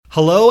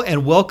Hello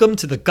and welcome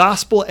to the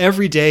Gospel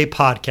Everyday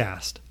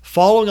podcast,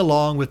 following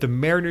along with the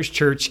Mariners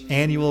Church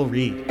annual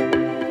read.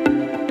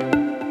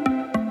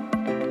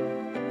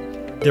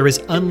 There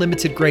is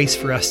unlimited grace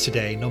for us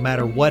today, no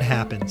matter what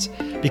happens,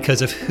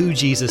 because of who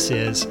Jesus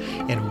is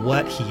and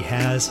what he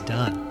has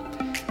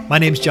done. My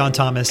name's John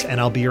Thomas, and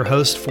I'll be your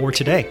host for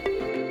today.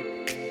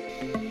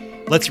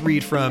 Let's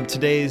read from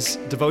today's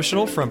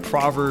devotional from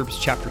Proverbs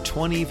chapter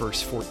 20,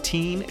 verse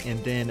 14,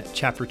 and then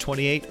chapter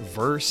 28,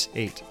 verse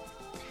 8.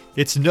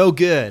 It's no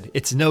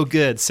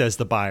good, says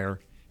the buyer,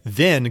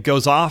 then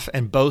goes off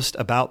and boasts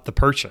about the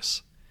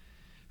purchase.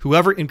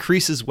 Whoever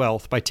increases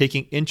wealth by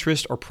taking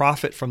interest or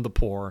profit from the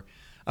poor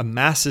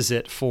amasses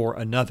it for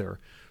another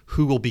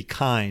who will be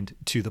kind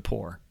to the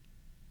poor.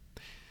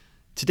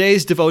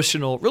 Today's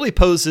devotional really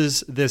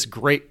poses this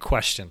great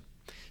question.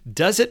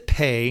 Does it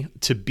pay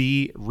to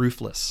be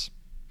ruthless?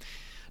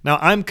 Now,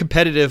 I'm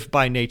competitive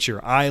by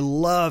nature. I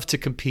love to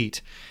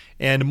compete.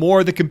 And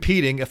more than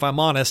competing, if I'm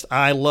honest,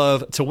 I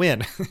love to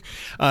win.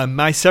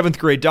 My seventh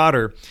grade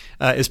daughter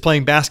is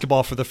playing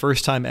basketball for the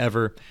first time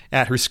ever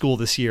at her school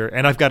this year.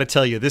 And I've got to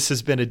tell you, this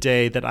has been a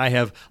day that I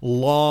have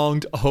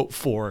longed hoped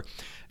for.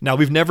 Now,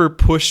 we've never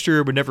pushed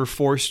her, we never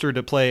forced her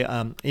to play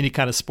any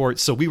kind of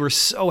sports. So we were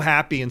so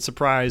happy and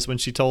surprised when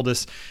she told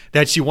us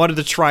that she wanted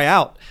to try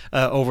out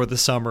over the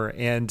summer.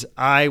 And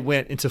I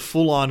went into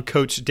full-on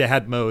coach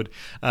dad mode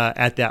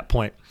at that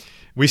point.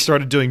 We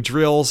started doing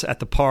drills at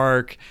the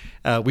park.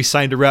 We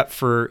signed her up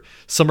for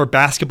summer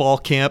basketball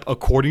camp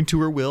according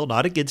to her will,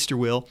 not against her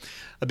will,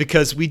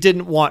 because we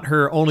didn't want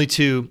her only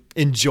to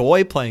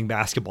enjoy playing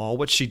basketball,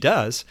 which she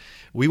does.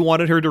 We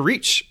wanted her to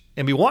reach,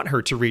 and we want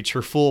her to reach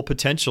her full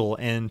potential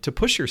and to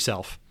push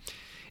herself.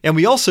 And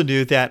we also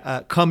knew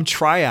that come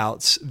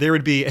tryouts, there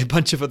would be a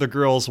bunch of other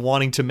girls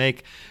wanting to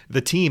make the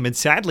team. And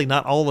sadly,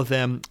 not all of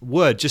them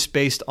would, just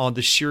based on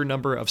the sheer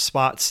number of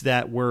spots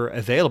that were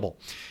available.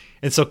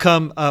 And so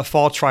come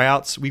fall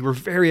tryouts, we were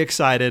very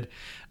excited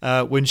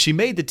when she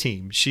made the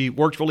team. She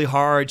worked really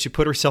hard, she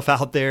put herself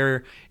out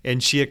there,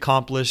 and she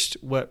accomplished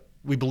what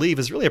we believe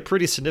is really a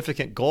pretty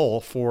significant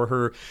goal for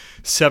her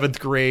seventh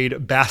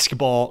grade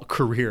basketball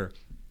career.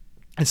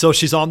 And so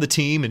she's on the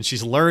team, and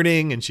she's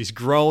learning, and she's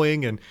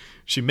growing, and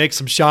she makes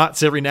some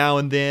shots every now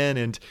and then,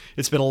 and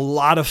it's been a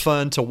lot of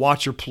fun to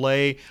watch her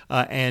play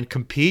and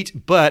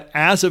compete. But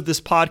as of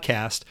this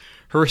podcast,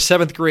 her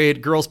seventh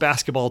grade girls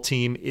basketball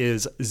team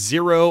is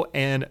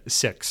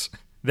 0-6.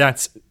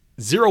 That's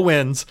 0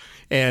 wins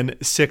and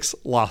 6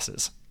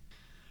 losses.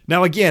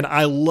 Now, again,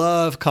 I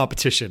love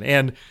competition,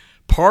 and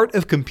part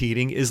of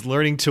competing is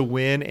learning to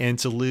win and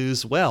to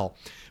lose well.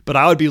 But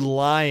I would be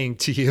lying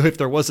to you if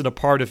there wasn't a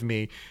part of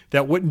me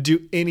that wouldn't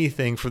do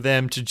anything for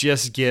them to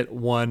just get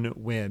one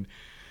win.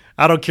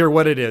 I don't care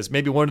what it is.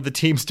 Maybe one of the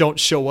teams don't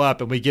show up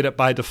and we get it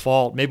by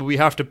default. Maybe we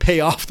have to pay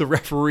off the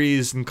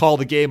referees and call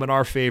the game in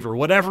our favor.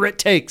 Whatever it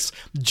takes,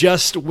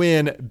 just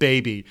win,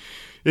 baby.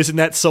 Isn't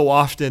that so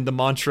often the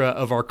mantra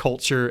of our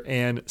culture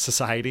and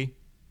society?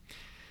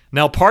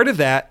 Now, part of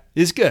that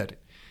is good.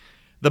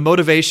 The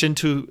motivation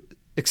to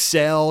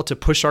excel, to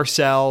push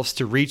ourselves,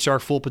 to reach our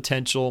full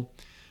potential.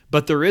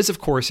 But there is, of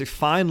course, a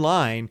fine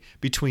line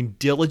between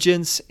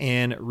diligence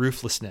and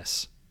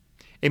ruthlessness.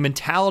 A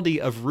mentality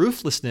of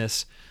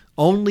ruthlessness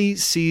only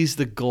sees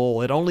the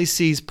goal. It only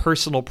sees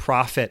personal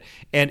profit,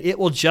 and it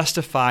will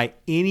justify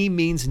any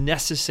means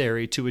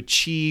necessary to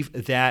achieve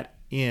that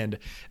end,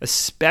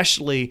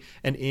 especially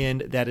an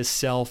end that is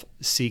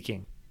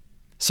self-seeking.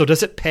 So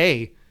does it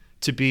pay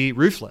to be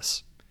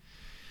ruthless?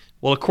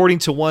 Well, according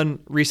to one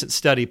recent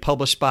study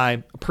published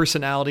by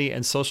Personality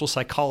and Social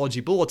Psychology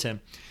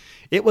Bulletin,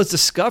 it was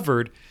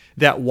discovered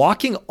that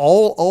walking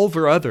all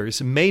over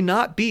others may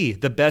not be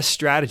the best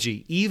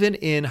strategy, even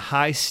in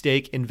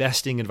high-stake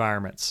investing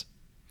environments.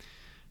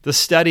 The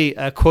study,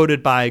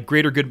 quoted by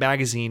Greater Good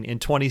magazine in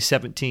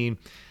 2017,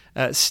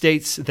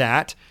 states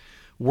that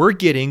we're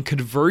getting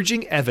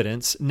converging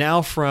evidence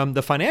now from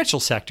the financial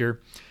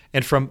sector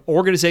and from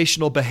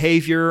organizational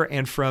behavior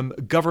and from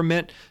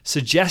government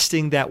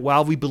suggesting that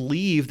while we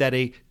believe that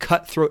a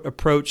cutthroat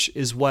approach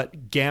is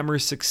what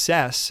gammers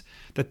success,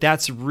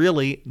 that's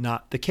really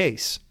not the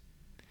case.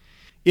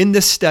 In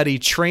this study,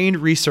 trained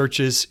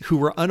researchers who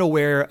were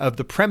unaware of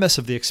the premise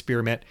of the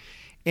experiment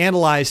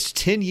analyzed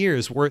 10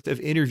 years worth of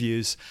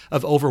interviews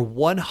of over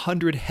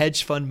 100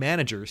 hedge fund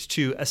managers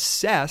to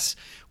assess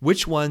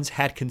which ones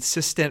had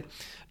consistent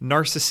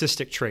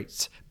narcissistic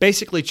traits,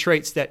 basically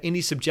traits that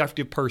any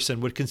subjective person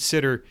would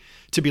consider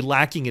to be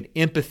lacking in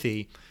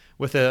empathy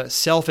with a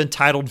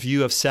self-entitled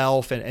view of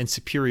self and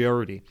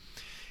superiority.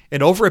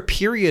 And over a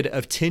period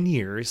of 10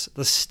 years,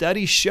 the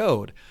study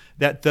showed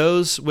that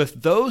those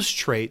with those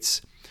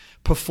traits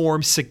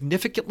perform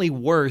significantly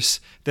worse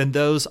than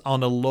those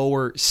on a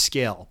lower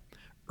scale,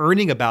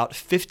 earning about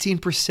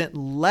 15%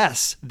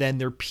 less than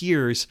their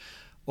peers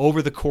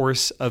over the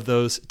course of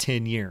those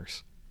 10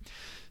 years.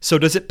 So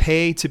does it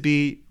pay to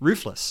be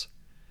ruthless?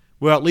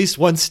 Well, at least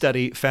one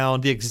study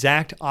found the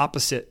exact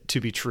opposite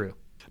to be true.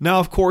 Now,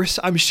 of course,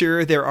 I'm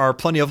sure there are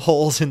plenty of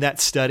holes in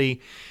that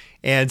study,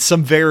 and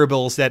some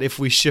variables that if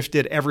we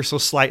shifted ever so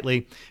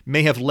slightly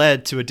may have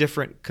led to a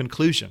different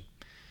conclusion.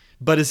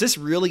 But is this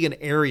really an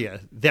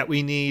area that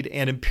we need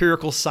an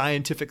empirical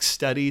scientific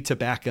study to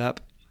back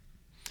up?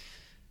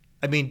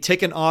 I mean,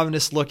 take an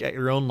honest look at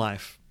your own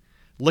life.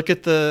 Look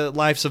at the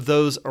lives of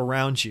those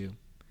around you.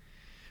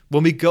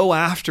 When we go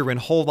after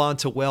and hold on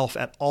to wealth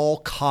at all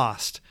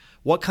cost,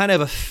 what kind of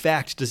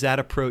effect does that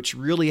approach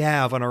really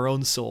have on our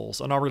own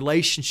souls, on our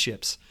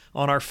relationships,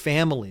 on our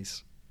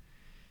families?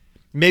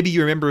 Maybe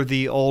you remember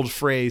the old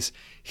phrase,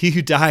 "He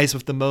who dies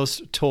with the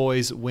most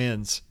toys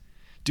wins."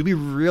 Do we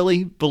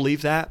really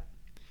believe that?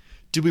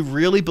 Do we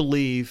really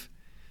believe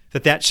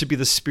that that should be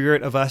the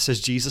spirit of us as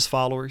Jesus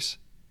followers?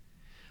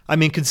 I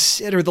mean,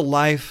 consider the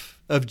life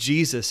of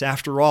Jesus.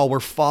 After all, we're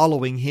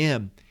following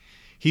him.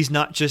 He's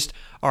not just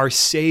our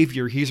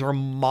Savior, he's our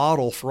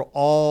model for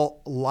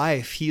all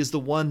life. He is the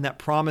one that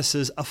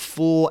promises a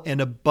full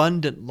and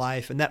abundant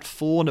life, and that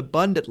full and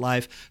abundant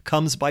life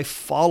comes by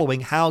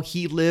following how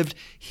he lived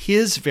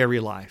his very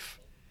life.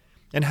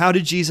 And how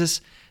did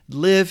Jesus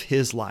live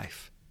his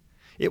life?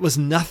 It was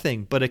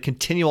nothing but a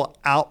continual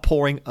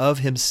outpouring of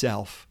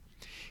himself.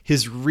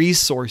 His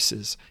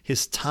resources,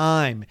 his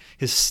time,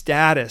 his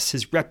status,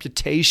 his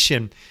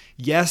reputation,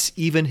 yes,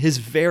 even his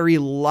very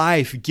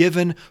life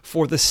given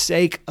for the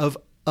sake of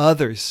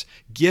others,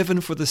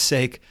 given for the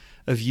sake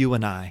of you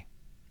and I.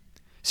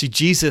 See,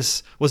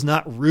 Jesus was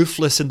not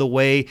ruthless in the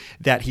way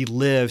that he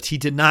lived. He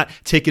did not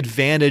take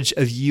advantage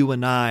of you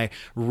and I.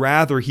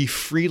 Rather, he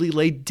freely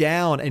laid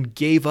down and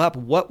gave up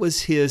what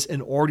was his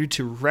in order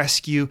to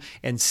rescue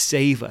and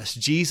save us.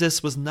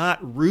 Jesus was not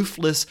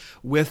ruthless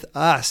with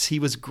us. He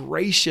was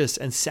gracious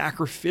and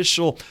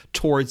sacrificial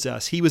towards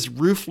us. He was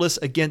ruthless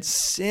against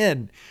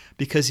sin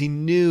because he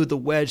knew the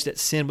wedge that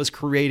sin was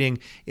creating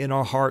in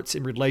our hearts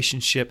in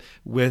relationship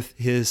with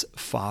his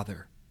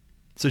Father.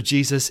 So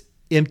Jesus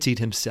emptied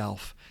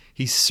himself.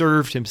 He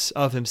served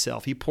of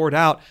himself. He poured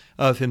out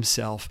of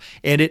himself.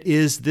 And it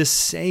is this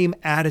same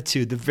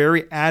attitude, the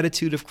very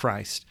attitude of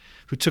Christ,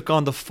 who took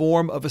on the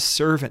form of a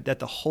servant, that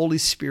the Holy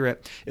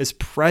Spirit is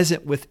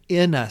present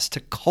within us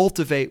to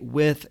cultivate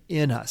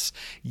within us.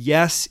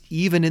 Yes,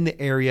 even in the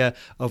area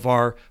of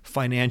our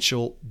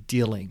financial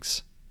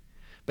dealings.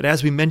 But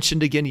as we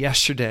mentioned again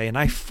yesterday, and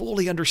I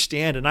fully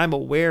understand and I'm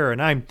aware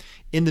and I'm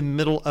in the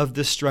middle of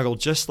this struggle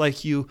just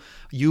like you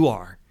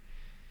are,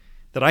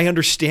 that I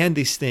understand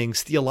these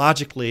things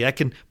theologically. I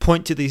can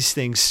point to these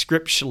things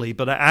scripturally,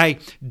 but I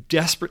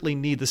desperately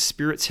need the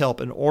Spirit's help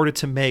in order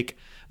to make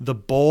the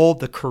bold,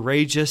 the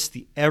courageous,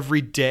 the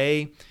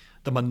everyday,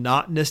 the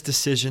monotonous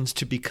decisions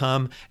to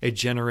become a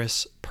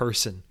generous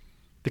person.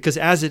 Because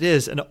as it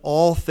is in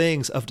all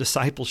things of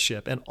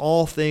discipleship and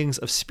all things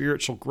of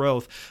spiritual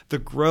growth, the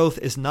growth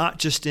is not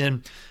just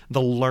in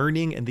the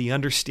learning and the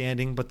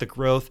understanding, but the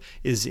growth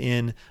is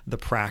in the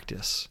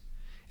practice.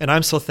 And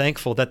I'm so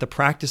thankful that the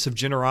practice of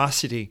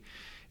generosity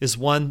is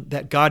one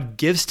that God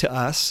gives to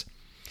us,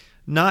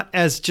 not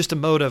as just a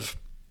mode of,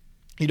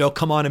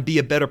 come on and be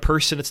a better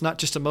person. It's not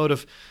just a mode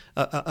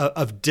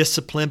of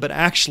discipline, but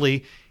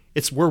actually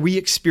it's where we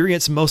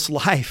experience most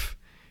life.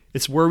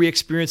 It's where we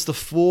experience the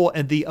full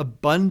and the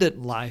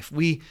abundant life.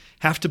 We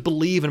have to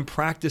believe and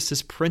practice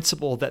this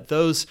principle that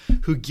those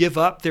who give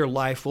up their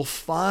life will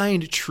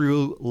find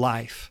true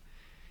life.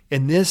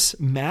 And this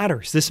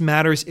matters. This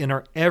matters in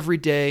our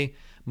everyday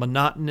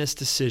monotonous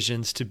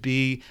decisions to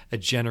be a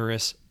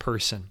generous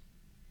person,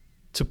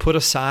 to put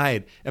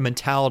aside a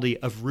mentality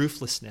of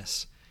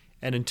ruthlessness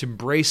and to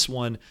embrace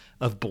one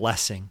of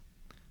blessing,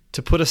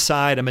 to put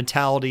aside a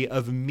mentality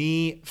of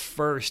me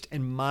first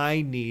and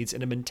my needs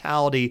and a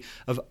mentality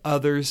of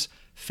others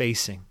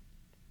facing.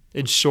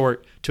 In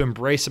short, to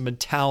embrace a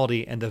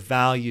mentality and the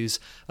values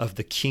of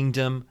the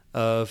kingdom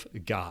of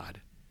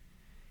God.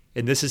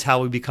 And this is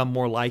how we become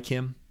more like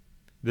him.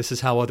 This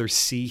is how others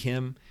see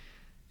him.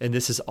 And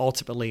this is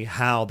ultimately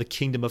how the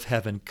kingdom of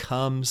heaven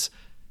comes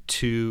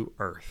to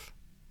earth.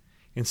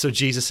 And so,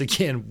 Jesus,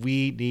 again,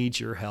 we need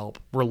your help.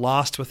 We're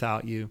lost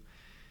without you.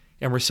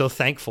 And we're so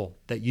thankful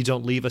that you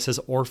don't leave us as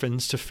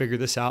orphans to figure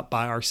this out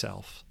by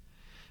ourselves,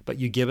 but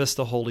you give us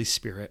the Holy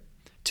Spirit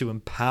to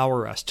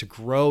empower us to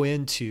grow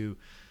into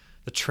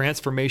the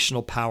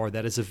transformational power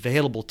that is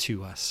available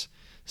to us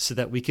so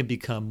that we can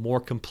become more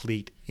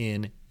complete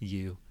in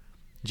you.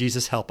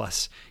 Jesus, help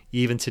us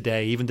even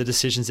today, even the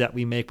decisions that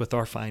we make with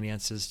our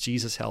finances.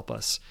 Jesus, help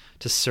us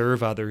to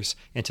serve others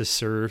and to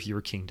serve your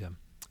kingdom.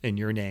 In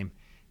your name,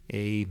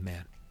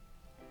 amen.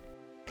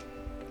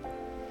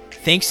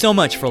 Thanks so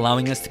much for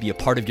allowing us to be a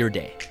part of your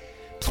day.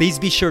 Please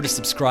be sure to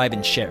subscribe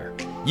and share.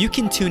 You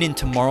can tune in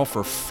tomorrow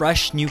for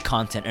fresh new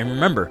content. And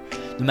remember,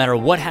 no matter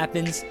what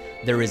happens,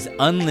 there is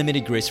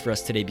unlimited grace for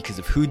us today because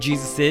of who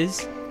Jesus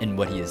is and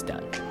what he has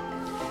done.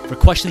 For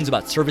questions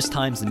about service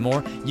times and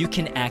more, you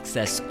can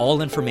access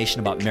all information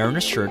about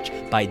Mariners Church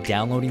by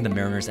downloading the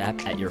Mariners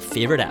app at your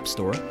favorite app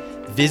store,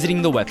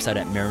 visiting the website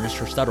at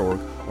marinerschurch.org,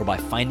 or by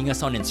finding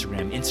us on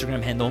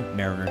Instagram handle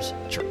Mariners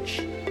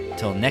Church.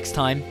 Till next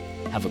time,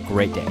 have a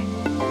great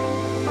day.